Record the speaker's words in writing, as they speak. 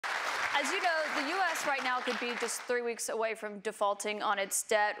As you know, the U.S. right now could be just 3 weeks away from defaulting on its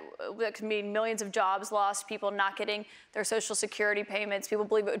debt. That could mean millions of jobs lost, people not getting their Social Security payments. People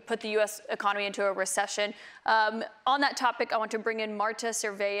believe it would put the U.S. economy into a recession. On that topic, I want to bring in Marta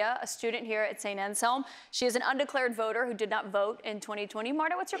Cervella, a student here at St. Anselm. She is an undeclared voter who did not vote in 2020.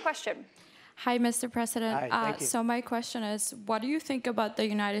 Marta, what's your question? Hi, Mr. President. Hi, thank you. So my question is, what do you think about the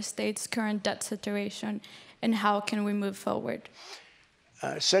United States' current debt situation, and how can we move forward?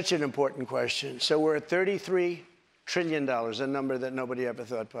 Such an important question. So we're at $33 trillion, a number that nobody ever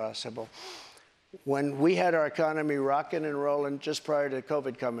thought possible. When we had our economy rocking and rolling just prior to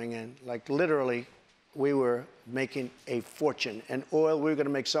COVID coming in, like literally, we were making a fortune. And oil, we were going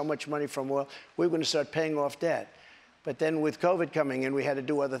to make so much money from oil, we were going to start paying off debt. But then with COVID coming in, we had to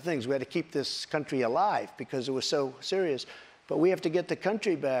do other things. We had to keep this country alive because it was so serious. But we have to get the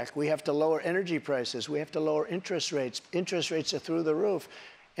country back. We have to lower energy prices. We have to lower interest rates. Interest rates are through the roof.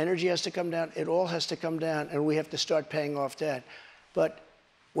 Energy has to come down. It all has to come down, and we have to start paying off debt. But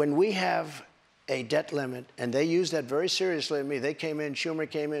when we have a debt limit, and they use that very seriously to me, they came in, Schumer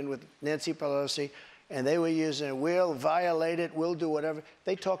came in with Nancy Pelosi, and they were using, we'll violate it, we'll do whatever.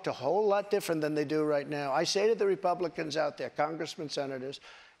 They talked a whole lot different than they do right now. I say to the Republicans out there, congressmen, senators,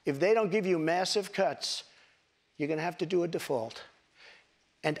 if they don't give you massive cuts, you're going to have to do a default.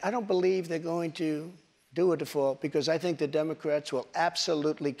 And I don't believe they're going to do a default because I think the Democrats will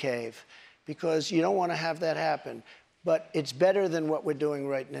absolutely cave because you don't want to have that happen. But it's better than what we're doing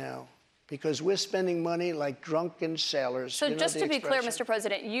right now because we're spending money like drunken sailors. So just to be clear, Mr.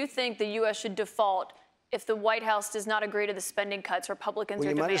 President, you think the U.S. should default if the White House does not agree to the spending cuts Republicans are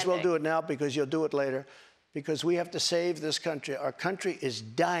demanding? Well, you might as well do it now because you'll do it later. Because we have to save this country. Our country is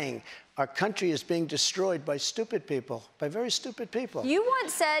dying. Our country is being destroyed by stupid people, by very stupid people. You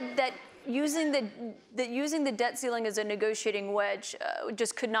once said that using the debt ceiling as a negotiating wedge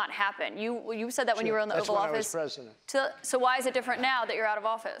just could not happen. You said that when you were in the Oval Office. That's when I was president. So why is it different now that you're out of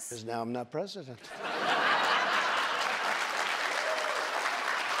office? Because now I'm not president.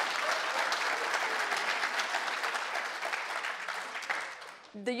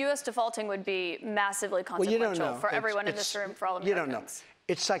 The U.S. defaulting would be massively consequential for everyone in this room, for all Americans. You don't know.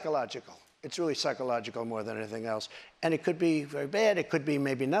 It's psychological. It's really psychological more than anything else. And it could be very bad. It could be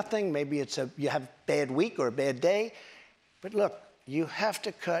maybe nothing. Maybe it's you have a bad week or a bad day. But look, you have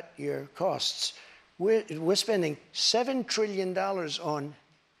to cut your costs. We're spending $7 trillion on,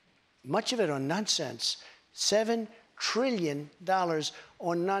 much of it on nonsense. $7 trillion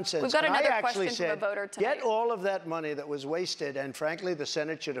on nonsense. We've got another question from a voter tonight. Get all of that money that was wasted, and frankly, the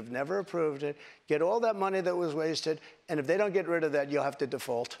Senate should have never approved it. Get all that money that was wasted, and if they don't get rid of that, you'll have to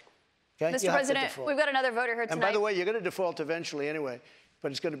default. Okay? Mr. President, we've got another voter here tonight. And by the way, you're going to default eventually anyway,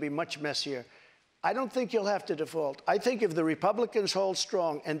 but it's going to be much messier. I don't think you'll have to default. I think if the Republicans hold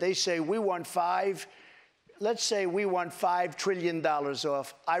strong and they say we want let's say we want $5 trillion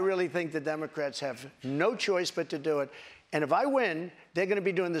off. I really think the Democrats have no choice but to do it. And if I win, they're going to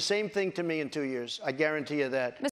be doing the same thing to me in 2 years. I guarantee you that.